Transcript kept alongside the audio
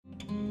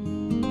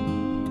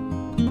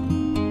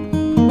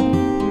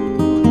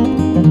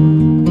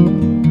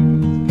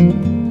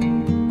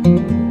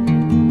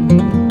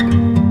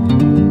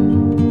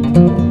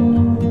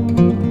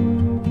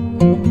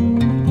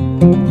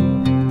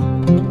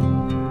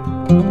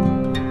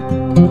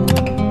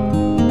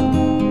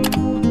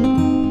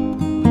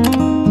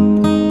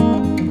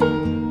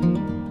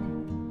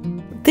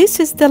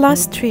This is the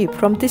last trip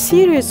from the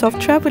series of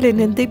traveling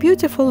in the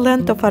beautiful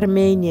land of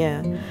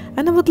Armenia,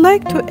 and I would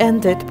like to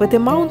end it with the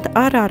Mt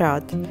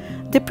Ararat,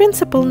 the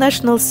principal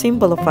national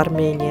symbol of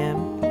Armenia.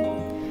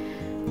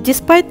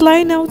 Despite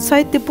lying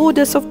outside the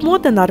borders of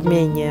modern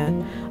Armenia,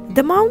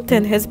 the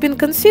mountain has been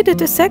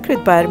considered as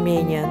sacred by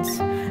Armenians,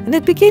 and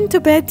it began to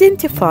be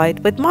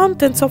identified with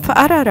mountains of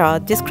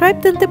Ararat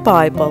described in the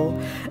Bible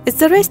as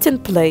the resting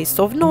place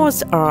of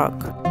Noah's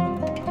Ark.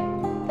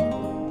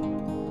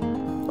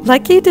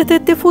 Located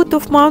at the foot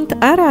of Mt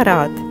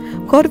Ararat,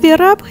 Khor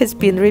Virap has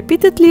been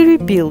repeatedly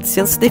rebuilt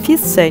since the 5th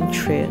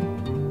century.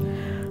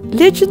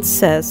 Legend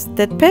says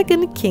that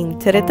pagan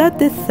king Ararat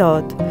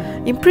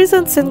III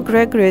imprisoned St.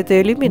 Gregory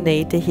the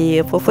Illuminator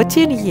here for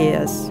 14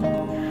 years.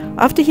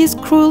 After his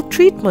cruel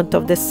treatment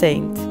of the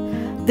saint,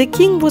 the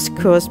king was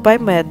cursed by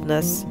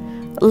madness,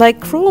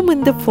 like Rome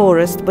in the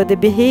forest by the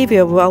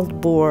behavior of wild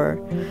boar,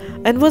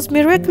 and was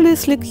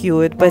miraculously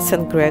cured by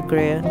St.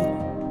 Gregory.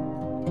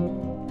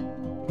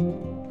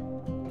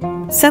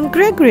 St.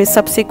 Gregory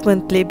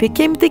subsequently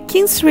became the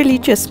king's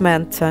religious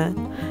mentor,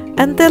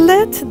 and they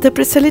led the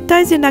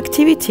proselytizing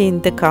activity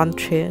in the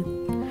country.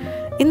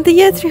 In the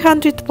year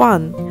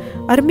 301,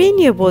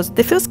 Armenia was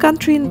the first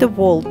country in the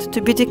world to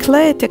be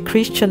declared a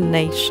Christian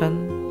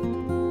nation.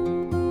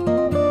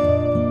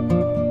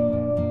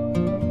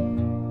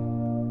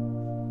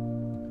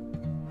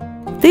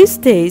 These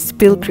days,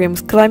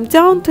 pilgrims climb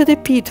down to the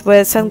pit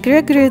where St.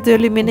 Gregory the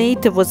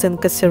Illuminator was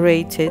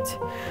incarcerated,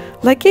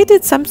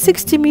 located some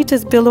 60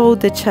 meters below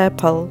the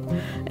chapel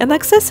and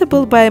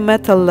accessible by a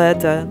metal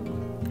ladder.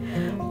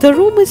 The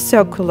room is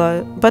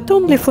circular, but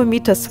only 4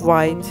 meters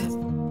wide.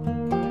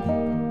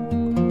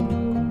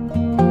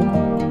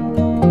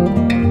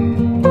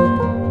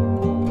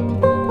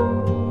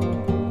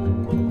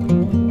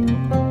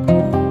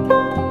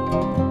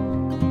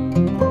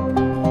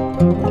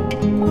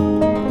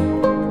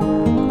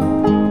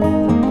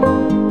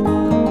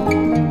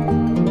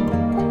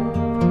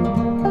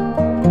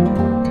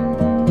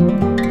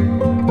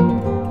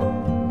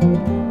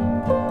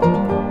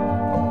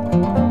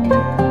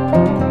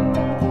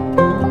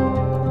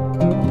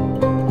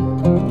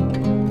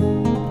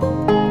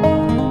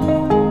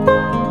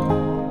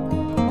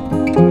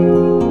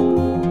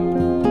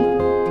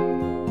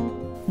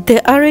 The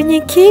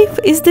Areni Cave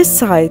is the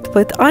site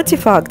with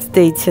artifacts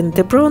dating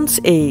the Bronze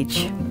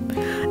Age.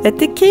 At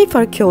the cave,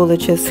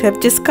 archaeologists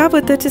have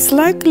discovered that it's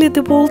likely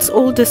the world's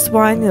oldest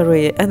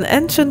winery and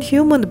ancient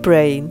human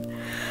brain,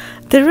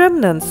 the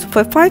remnants of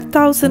a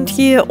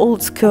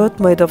 5,000-year-old skirt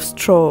made of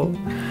straw,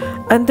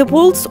 and the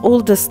world's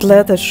oldest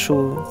leather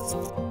shoe.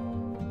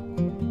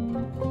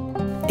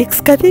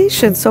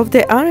 Excavations of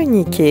the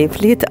Areni Cave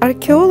lead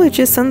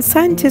archaeologists and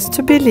scientists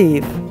to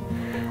believe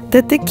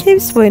that the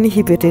caves were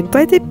inhabited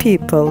by the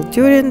people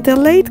during the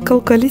late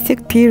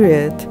Chalcolithic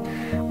period,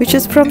 which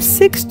is from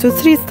 6 to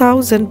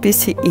 3000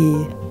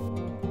 BCE.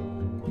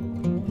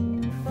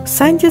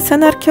 Scientists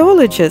and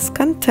archaeologists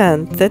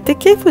contend that the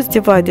cave was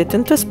divided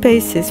into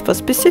spaces for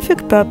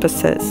specific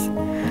purposes: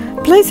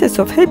 places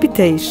of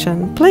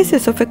habitation,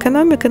 places of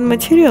economic and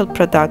material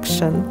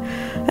production,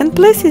 and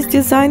places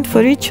designed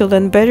for ritual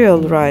and burial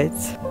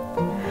rites.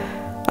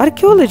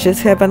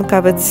 Archaeologists have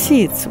uncovered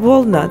seeds,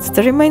 walnuts,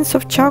 the remains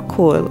of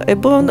charcoal, a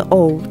bone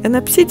awl, an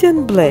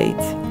obsidian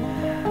blade,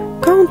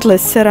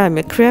 countless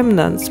ceramic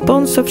remnants,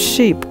 bones of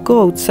sheep,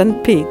 goats,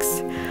 and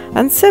pigs,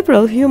 and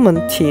several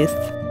human teeth.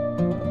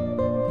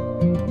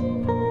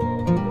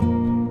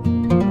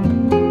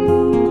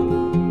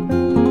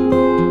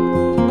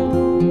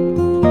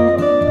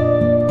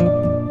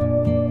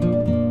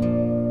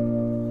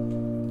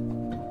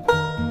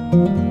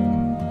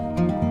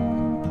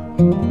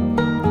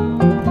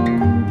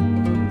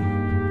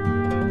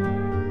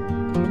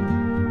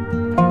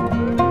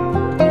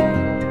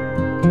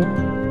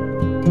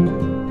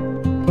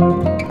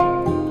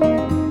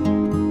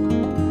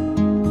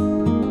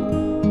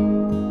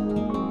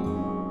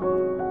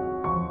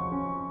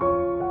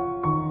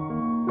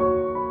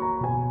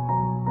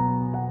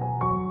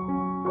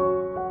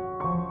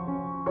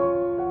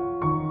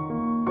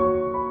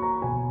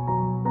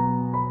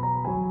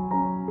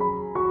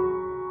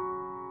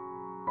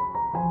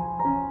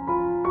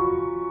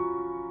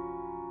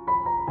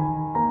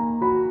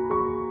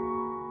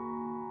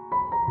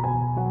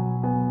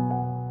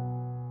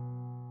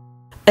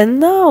 And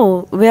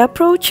now we are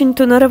approaching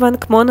to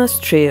Noravank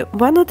monastery,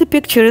 one of the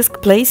picturesque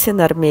places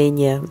in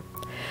Armenia.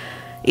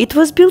 It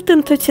was built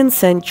in 13th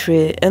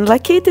century and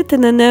located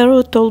in a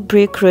narrow tall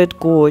brick red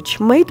gorge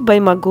made by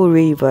Magu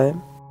River.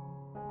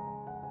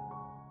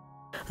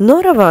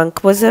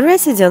 Noravank was a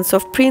residence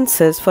of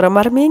princes from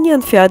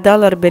Armenian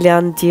feudal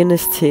Arbelian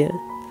dynasty.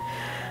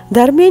 The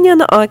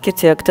Armenian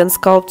architect and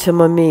sculptor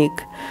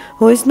Mamik,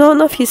 who is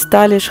known of his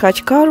stylish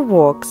Khachkar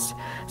works,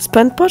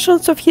 spent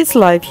portions of his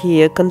life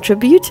here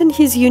contributing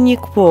his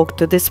unique work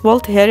to this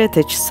World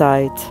Heritage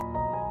Site.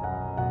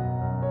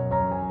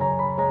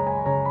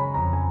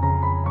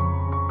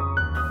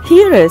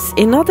 Here is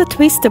another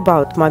twist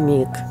about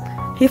Mamik.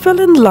 He fell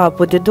in love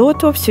with the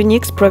daughter of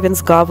Sunik's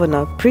province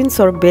governor, Prince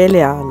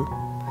Orbelian.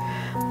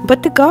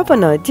 But the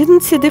governor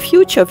didn't see the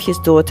future of his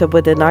daughter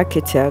with an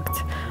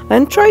architect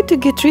and tried to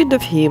get rid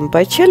of him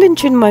by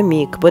challenging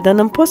Mamik with an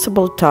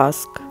impossible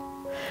task.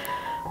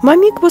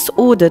 Mamik was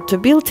ordered to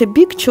build a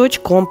big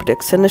church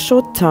complex in a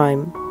short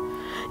time.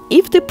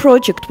 If the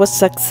project was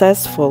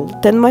successful,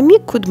 then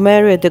Mamik could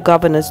marry the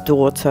governor's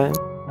daughter.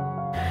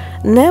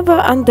 Never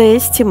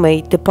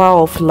underestimate the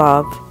power of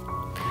love.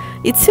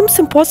 It seems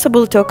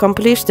impossible to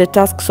accomplish the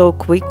task so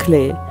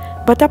quickly,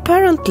 but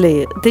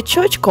apparently the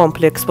church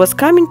complex was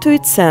coming to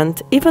its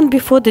end even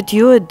before the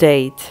due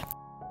date.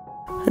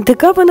 The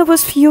governor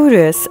was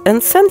furious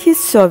and sent his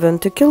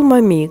servant to kill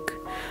Mamik,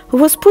 who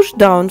was pushed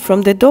down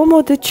from the dome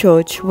of the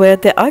church where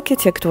the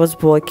architect was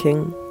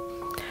working.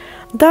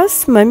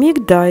 Thus,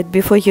 Mamik died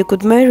before he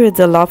could marry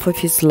the love of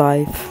his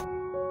life.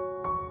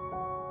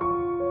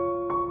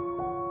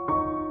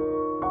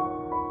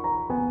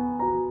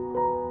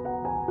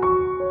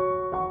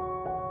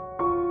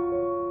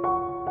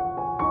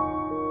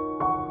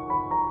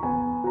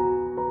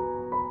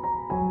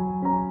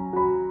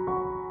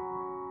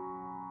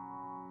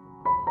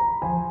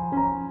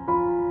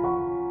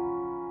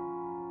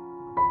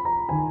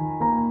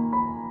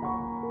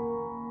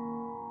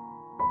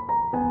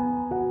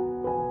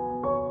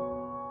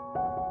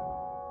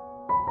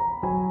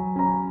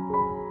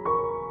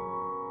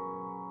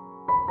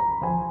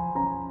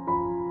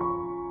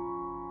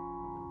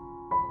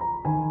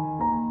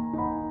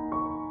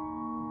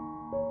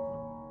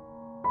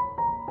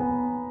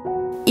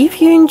 If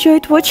you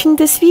enjoyed watching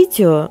this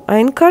video, I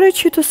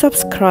encourage you to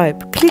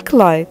subscribe, click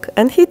like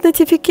and hit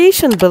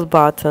notification bell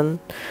button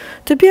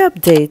to be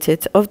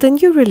updated of the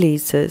new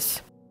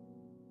releases.